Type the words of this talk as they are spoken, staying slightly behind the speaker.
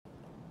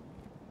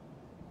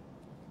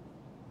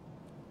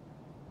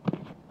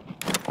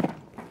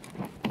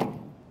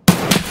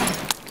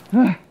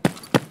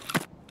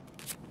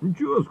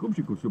Ничего,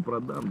 скупщику все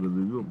продам,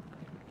 заживем.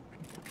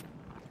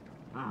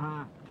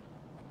 Ага.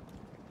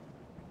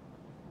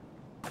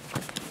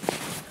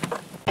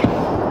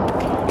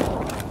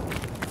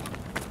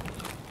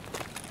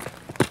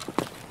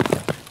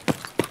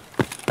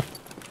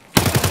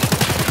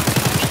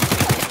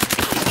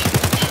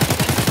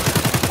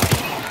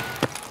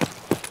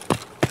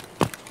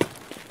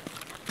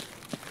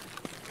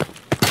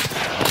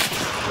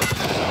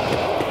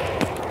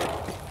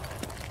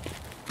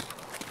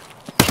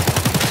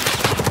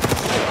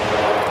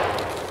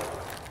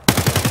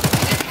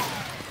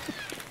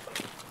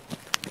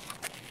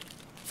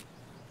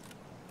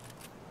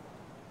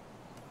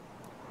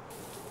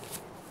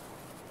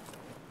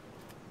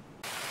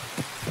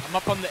 I'm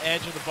up on the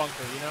edge of the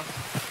bunker, you know?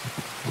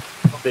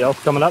 Somebody else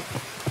coming up.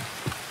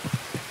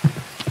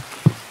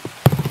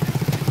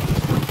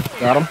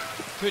 Got him.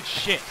 Good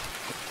shit.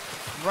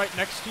 I'm right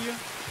next to you.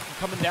 I'm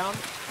coming down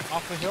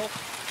off the hill.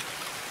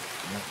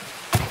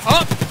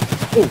 Up!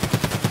 Ooh.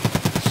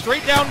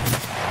 Straight down.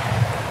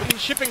 Looking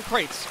shipping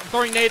crates. I'm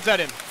throwing nades at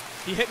him.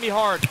 He hit me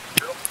hard.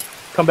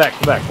 Come back,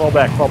 fall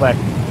back.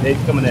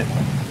 Nade's coming in.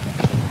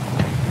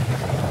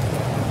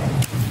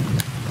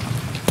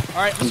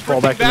 Alright, I'm fall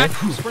sprinting back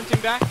back.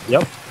 Sprinting back.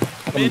 Yep.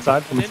 Come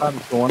inside,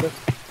 let's go under.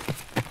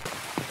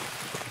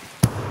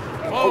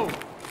 Whoa!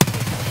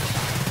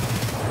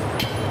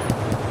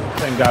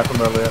 Same guy from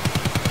earlier.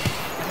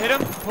 I hit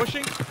him,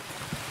 pushing.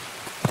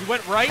 He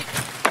went right.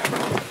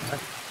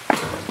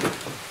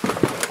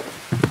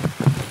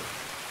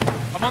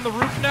 I'm on the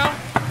roof now.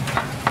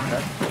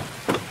 Okay.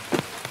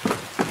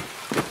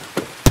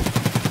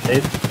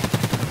 Nade.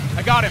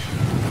 I got him.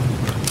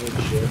 Good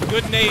shit.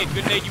 Good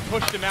nade. You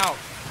pushed him out.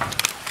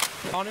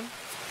 On him.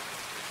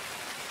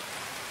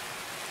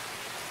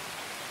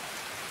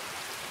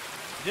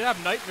 He did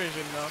have night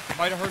vision though.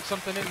 Might have heard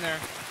something in there.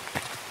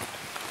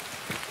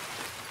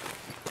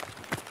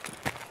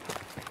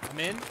 I'm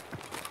in.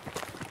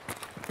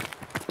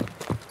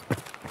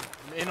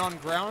 I'm in on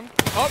ground.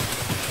 Up.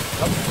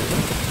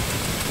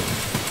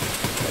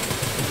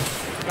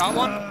 Got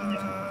one.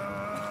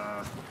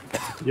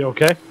 You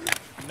okay?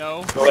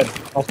 No. Go ahead.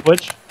 I'll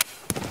switch.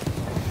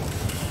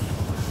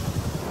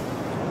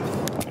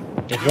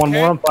 There's one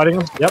more. I'm fighting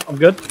him. Yep, I'm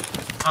good.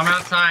 I'm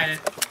outside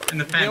in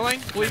the fence.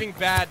 Healing? Bleeding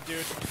bad,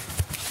 dude.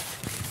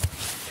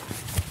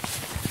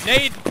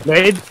 Nade!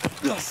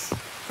 Yes.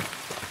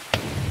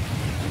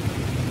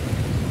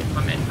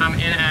 I'm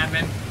in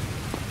admin.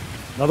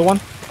 Another one.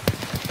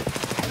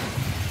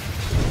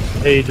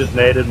 He just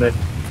naded me.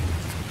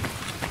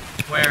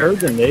 Where? I heard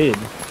the nade.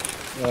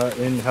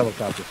 In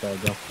helicopter side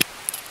though.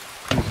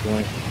 He's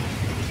going.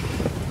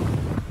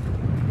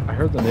 I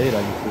heard the nade,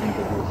 I just didn't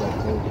think it was that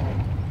close.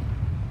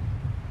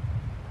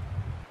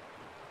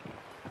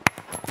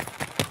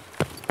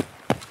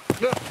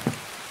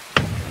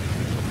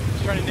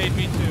 He's trying to nade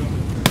me too.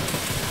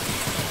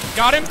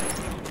 Got him!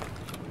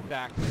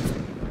 Back. Do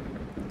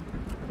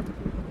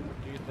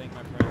your thing,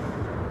 my friend.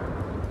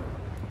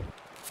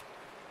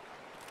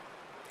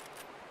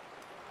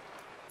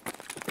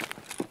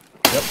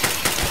 Yep.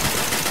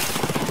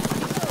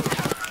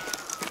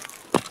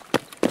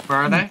 Where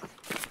are they?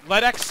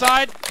 Lead X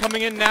side,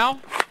 coming in now.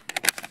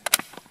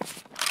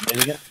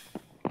 Nading it.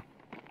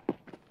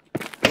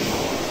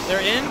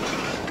 They're in.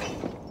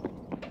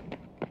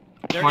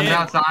 They're One's in.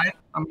 outside.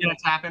 I'm gonna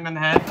tap him in the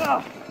head.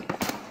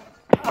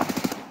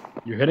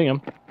 You're hitting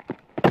him.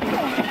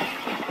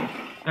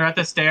 They're at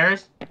the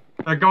stairs.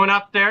 They're going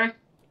upstairs.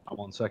 I'm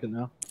on second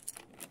now.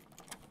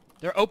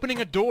 They're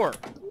opening a door.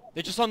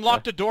 They just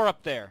unlocked a door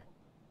up there.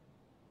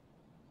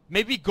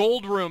 Maybe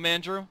gold room,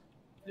 Andrew.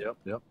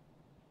 Yep.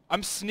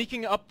 I'm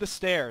sneaking up the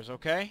stairs,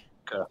 okay?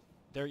 Okay.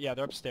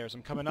 They're upstairs.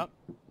 I'm coming up.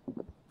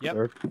 Yep.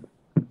 Third.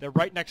 They're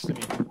right next to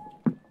me.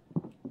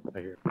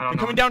 Right here. They're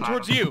coming down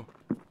towards you.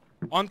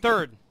 On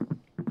third.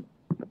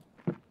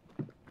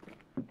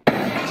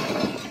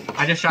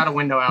 I just shot a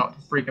window out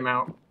to freak him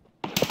out.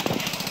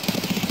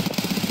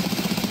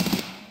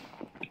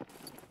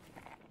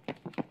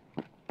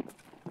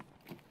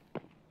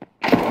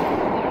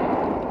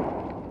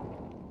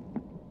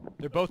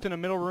 They're both in a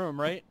middle room,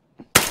 right?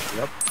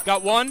 Yep.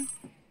 Got one.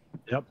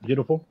 Yep.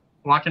 Beautiful.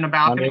 Watching the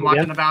balcony. Again.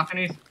 Watching the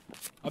balconies.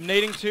 I'm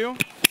nading two.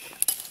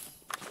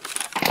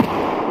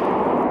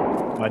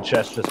 My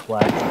chest just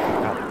flagged.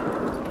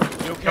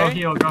 You Go okay?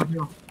 heal. Go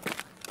heal.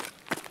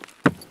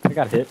 I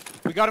got hit.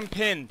 We got him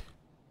pinned.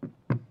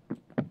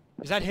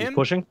 Is that He's him?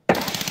 pushing. I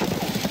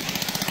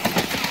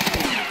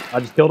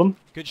just killed him.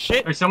 Good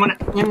shit. There's someone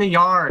in the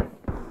yard.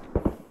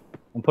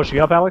 I'm pushing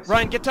up, Alex.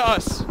 Ryan, get to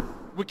us.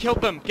 We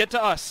killed them. Get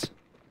to us.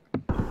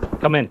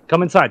 Come in.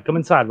 Come inside. Come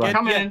inside, Ryan.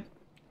 Come in.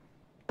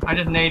 I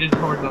just naded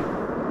towards them.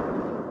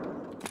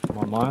 Come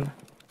on, man.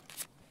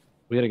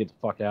 We gotta get the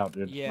fuck out,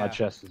 dude. Yeah. My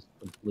chest is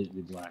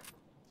completely black.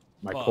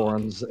 My Fuck.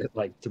 corn's at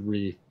like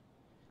 3.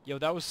 Yo,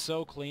 that was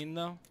so clean,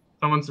 though.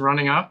 Someone's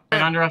running up.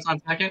 Right under us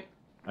on second.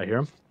 I hear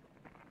him.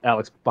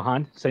 Alex,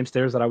 behind. Same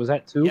stairs that I was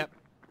at, too. Yep.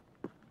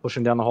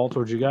 Pushing down the hall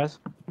towards you guys.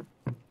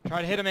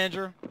 Try to hit him,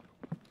 Andrew.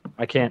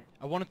 I can't.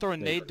 I want to throw a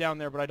nade down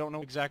there, but I don't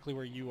know exactly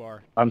where you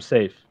are. I'm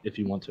safe if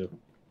you want to.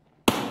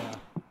 Yeah.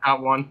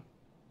 Out one.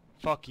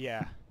 Fuck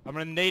yeah. I'm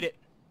gonna nade it.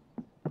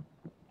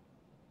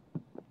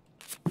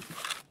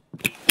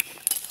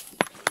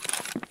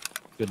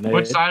 Good nade.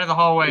 Which side of the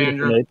hallway, Good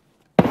Andrew? nade.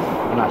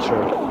 I'm not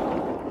sure.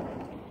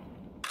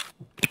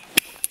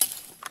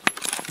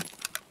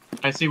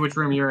 I see which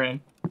room you're in,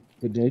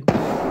 Good nade.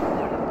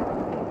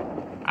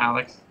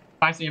 Alex.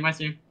 I see him. I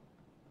see him.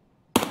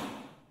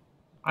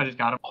 I just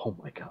got him. Oh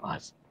my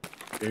god.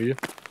 Hear you?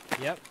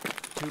 Yep.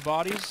 2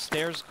 bodies.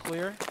 Stairs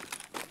clear.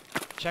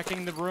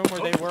 Checking the room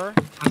where they were.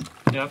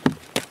 Yep.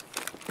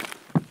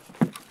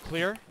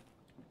 Clear.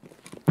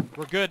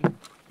 We're good.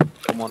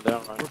 Come on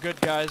down, Ryan. We're good,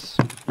 guys.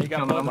 You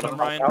got I'm both of gonna them,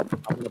 Pop Ryan. out.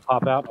 I'm gonna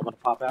pop out. I'm gonna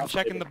pop out. I'm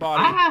checking the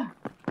body. Ah!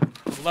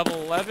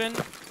 Level 11.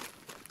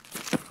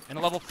 And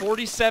a level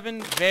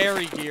 47,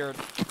 very geared.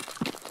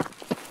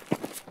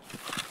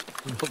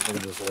 Look at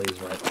this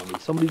lays right on me.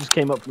 Somebody just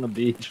came up from the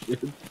beach,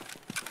 dude.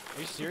 Are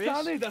you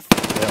serious?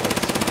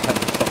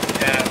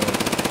 Yeah.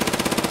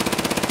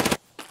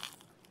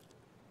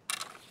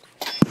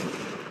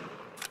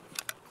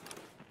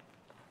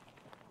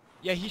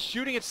 Yeah, he's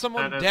shooting at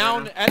someone That is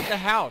down right. at the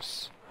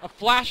house. A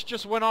flash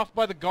just went off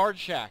by the guard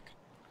shack.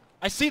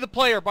 I see the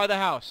player by the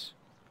house.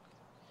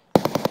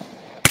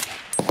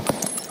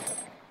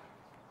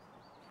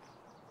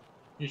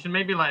 You should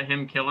maybe let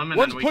him kill him, and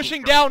One's then we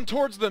pushing can kill him. down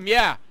towards them,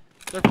 yeah.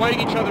 They're fighting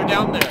each other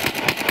down there.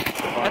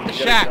 At the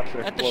shack,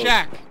 at the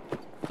shack.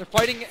 They're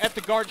fighting at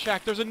the guard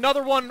shack. There's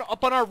another one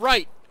up on our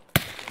right.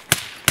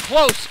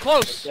 Close,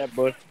 close. Take that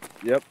bush.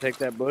 Yep, take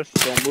that bush.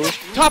 Don't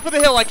move. Top of the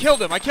hill, I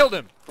killed him, I killed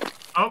him.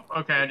 Oh,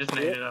 okay. I just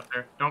made it up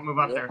there. Don't move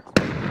up there.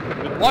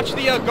 Watch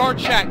the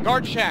guard shack,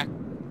 guard shack.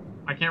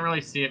 I can't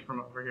really see it from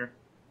over here.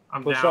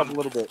 I'm Push down. up a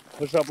little bit.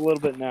 Push up a little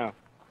bit now.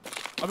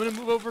 I'm gonna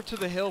move over to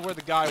the hill where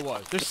the guy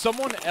was. There's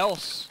someone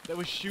else that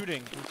was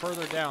shooting from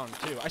further down,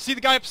 too. I see the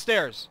guy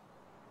upstairs.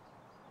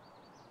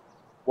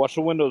 Watch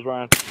the windows,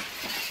 Ryan.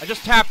 I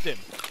just tapped him.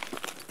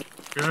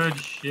 Good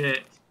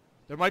shit.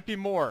 There might be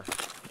more.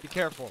 Be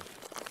careful.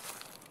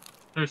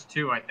 There's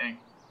 2, I think.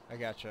 I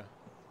gotcha.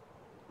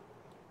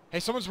 Hey,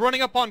 someone's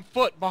running up on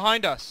foot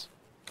behind us.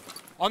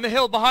 On the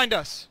hill behind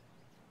us.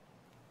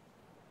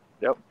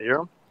 Yep, hear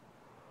him?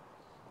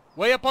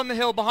 Way up on the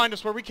hill behind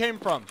us where we came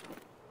from.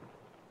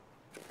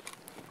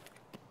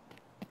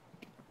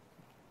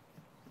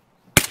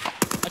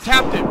 I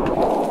tapped him.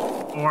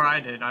 Or I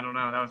did. I don't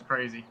know. That was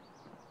crazy.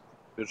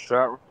 Good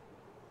shot.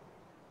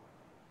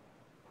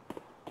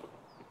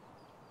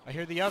 I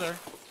hear the other.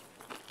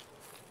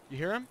 You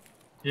hear him?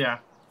 Yeah.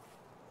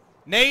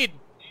 Nade!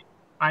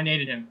 I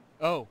naded him.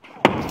 Oh.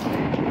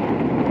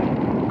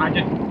 I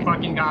just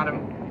fucking got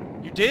him.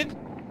 You did?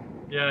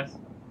 Yes.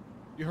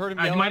 You heard him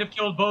I yelling? might have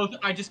killed both.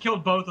 I just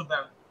killed both of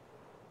them.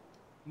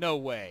 No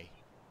way.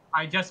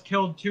 I just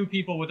killed 2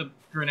 people with a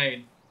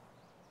grenade.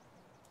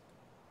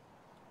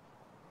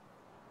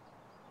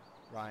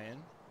 Ryan.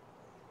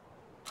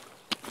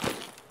 I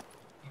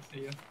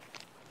see you.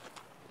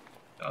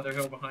 The other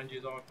hill behind you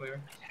is all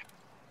clear.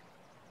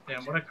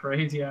 Damn, what a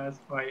crazy ass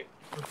fight.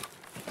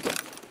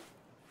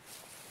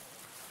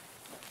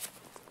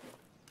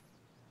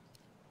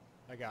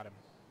 I got him.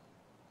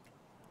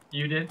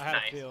 You did? I had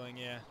Nice. a feeling,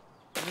 yeah.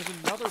 And there's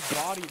another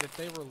body that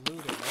they were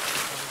looting. That's the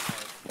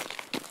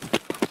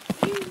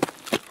funny part.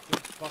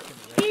 Good fucking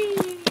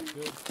raid.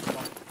 Good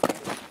fucking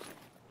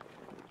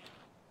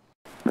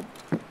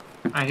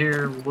raid. I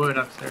hear wood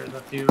upstairs.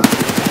 That's you.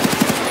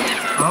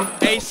 Oh,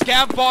 Hey,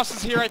 Scav boss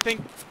is here, I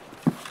think.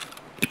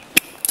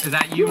 is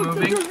that you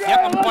moving? Yep,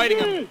 I'm fighting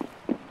him.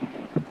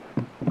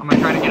 I'm gonna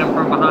try to get him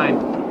from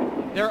behind.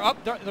 They're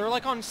up. They're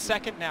like on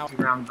second now.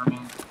 Ground grenade.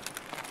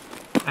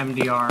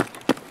 MDR.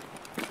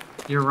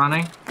 You're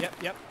running?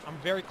 Yep. I'm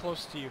very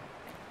close to you.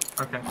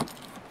 Okay.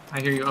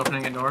 I hear you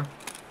opening a door.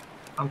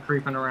 I'm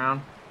creeping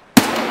around.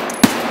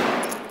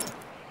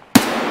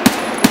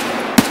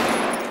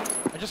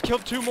 I just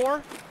killed 2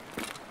 more.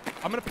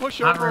 I'm gonna push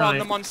Not over on really.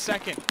 them on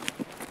second.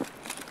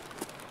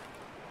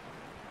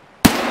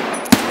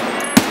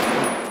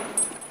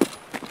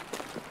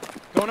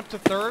 Going up to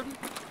third.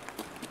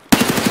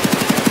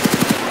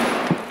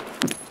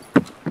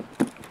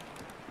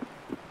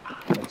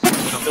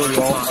 Still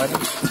you all fighting?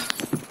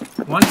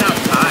 One's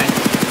outside.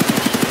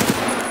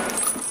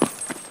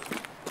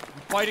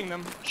 I'm fighting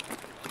them.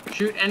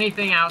 Shoot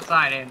anything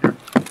outside, Andrew.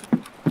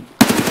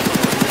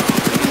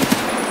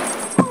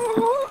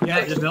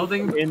 Yeah, the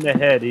building. In the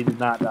head, he did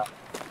not die.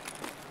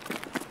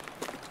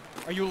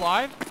 Are you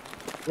alive?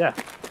 Yeah.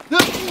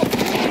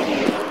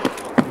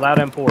 Loud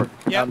M4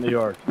 Yep. out in the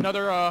yard.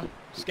 Another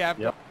scav.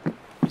 Yep.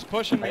 He's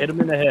pushing I me. hit him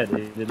in the head.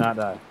 He did not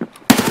die.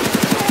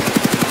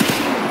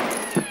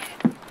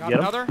 Got Get him?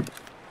 another.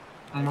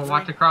 I'm gonna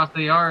watch across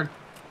the yard.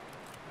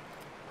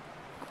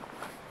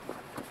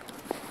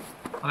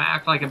 I'm gonna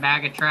act like a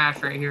bag of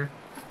trash right here.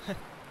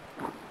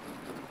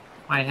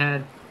 My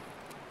head.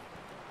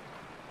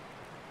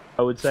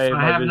 I would say. I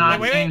my have vision not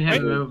Wait, seen wait, him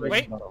wait, moving.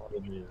 wait. About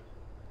 100 meters.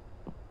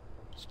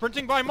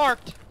 Sprinting by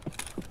marked.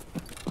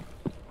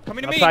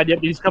 Coming to me. Outside, yep,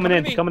 he's coming Coming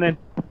in. to me. Coming in.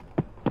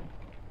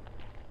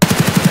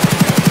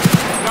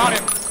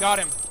 Got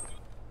him.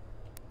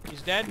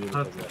 He's dead.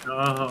 Beautiful. Let's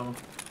go.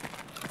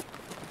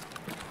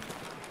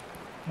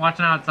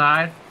 Watching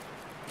outside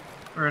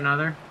for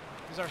another.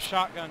 He's our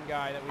shotgun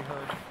guy that we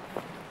heard.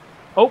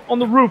 Oh, on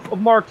the roof of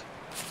marked.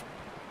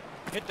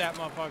 Hit that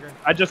motherfucker.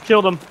 I just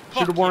killed him. Fuck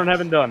Should have worn yes.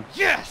 heaven done.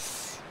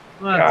 Yes!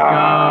 Let's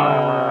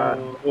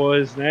go.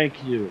 Boys,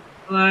 thank you.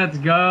 Let's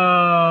go.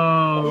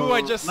 Ooh,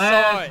 I just saw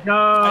Let's it. go.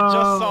 I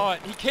just saw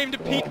it. He came to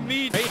peek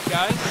me. Great,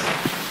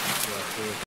 guys.